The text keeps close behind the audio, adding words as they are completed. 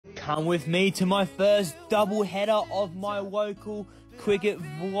Come with me to my first double header of my local cricket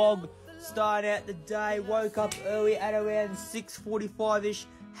vlog. Started out the day, woke up early at around 6:45ish,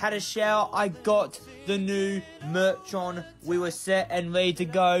 had a shower, I got the new merch on, we were set and ready to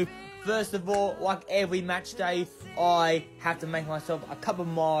go. First of all, like every match day, I have to make myself a cup of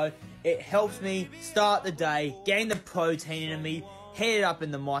Milo. It helps me start the day, gain the protein in me, heat it up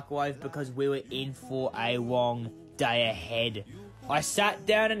in the microwave because we were in for a long day ahead. I sat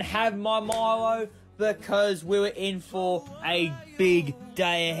down and had my Milo because we were in for a big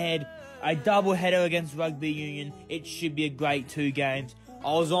day ahead. A double header against Rugby Union. It should be a great 2 games.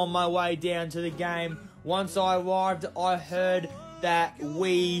 I was on my way down to the game. Once I arrived, I heard that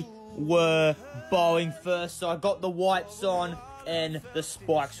we were bowling first, so I got the whites on and the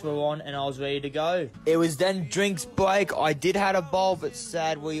spikes were on and I was ready to go. It was then drinks break. I did have a bowl, but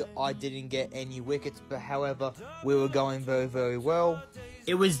sadly I didn't get any wickets, but however we were going very, very well.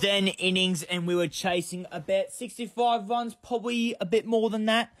 It was then innings and we were chasing about 65 runs, probably a bit more than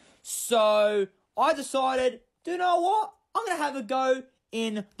that. So I decided, do you know what? I'm going to have a go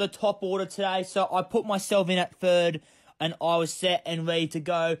in the top order today. So I put myself in at third and I was set and ready to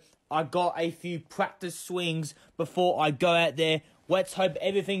go. I got a few practice swings before I go out there. Let's hope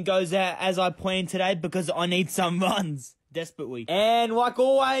everything goes out as I planned today because I need some runs desperately. And like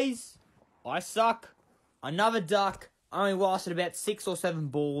always, I suck. Another duck. I only lasted about 6 or 7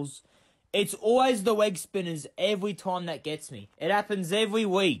 balls. It's always the leg spinners every time that gets me. It happens every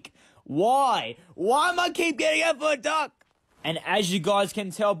week. Why? Why am I keep getting out for a duck? And as you guys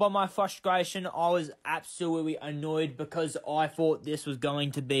can tell by my frustration, I was absolutely annoyed because I thought this was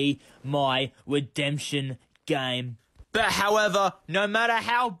going to be my redemption game. But however, no matter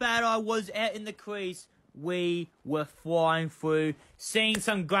how bad I was out in the crease, we were flying through, seeing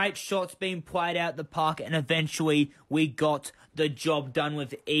some great shots being played out the park, and eventually we got the job done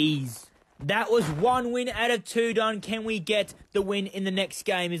with ease. That was 1 win out of 2 done. Can we get the win in the next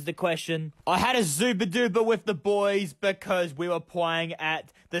game is the question. I had a super duper with the boys because we were playing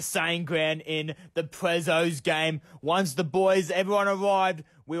at the same ground in the Prezos game. Once the boys, everyone arrived,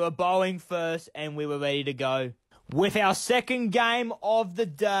 we were bowling first and we were ready to go. With our second game of the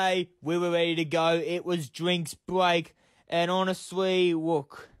day, we were ready to go. It was drinks break. And honestly,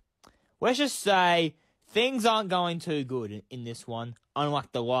 look, let's just say things aren't going too good in this one,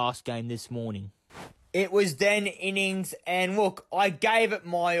 unlike the last game this morning. It was then innings, and look, I gave it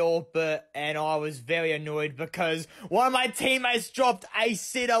my all, and I was very annoyed because one of my teammates dropped a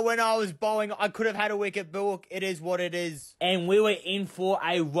sitter when I was bowling. I could have had a wicket, but look, it is what it is. And we were in for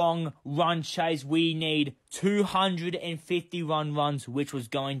a long run chase. We need 250 runs, which was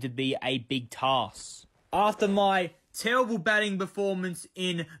going to be a big task. After my terrible batting performance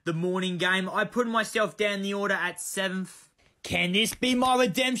in the morning game, I put myself down the order at 7th. Can this be my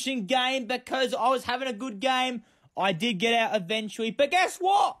redemption game? Because I was having a good game. I did get out eventually. But guess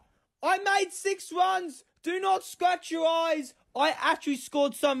what? I made 6 runs. Do not scratch your eyes. I actually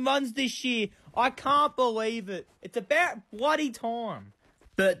scored some runs this year. I can't believe it. It's about bloody time.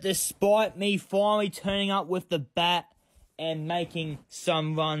 But despite me finally turning up with the bat and making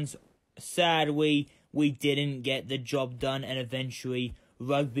some runs, sadly, we didn't get the job done. And eventually,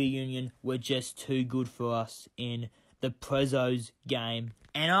 Rugby Union were just too good for us in the Prezos game.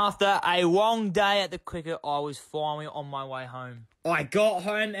 And after a long day at the cricket, I was finally on my way home. I got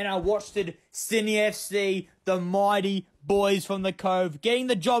home and I watched Sydney FC, the mighty boys from the Cove, getting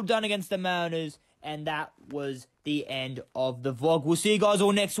the job done against the Mariners. And that was the end of the vlog. We'll see you guys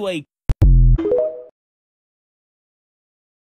all next week.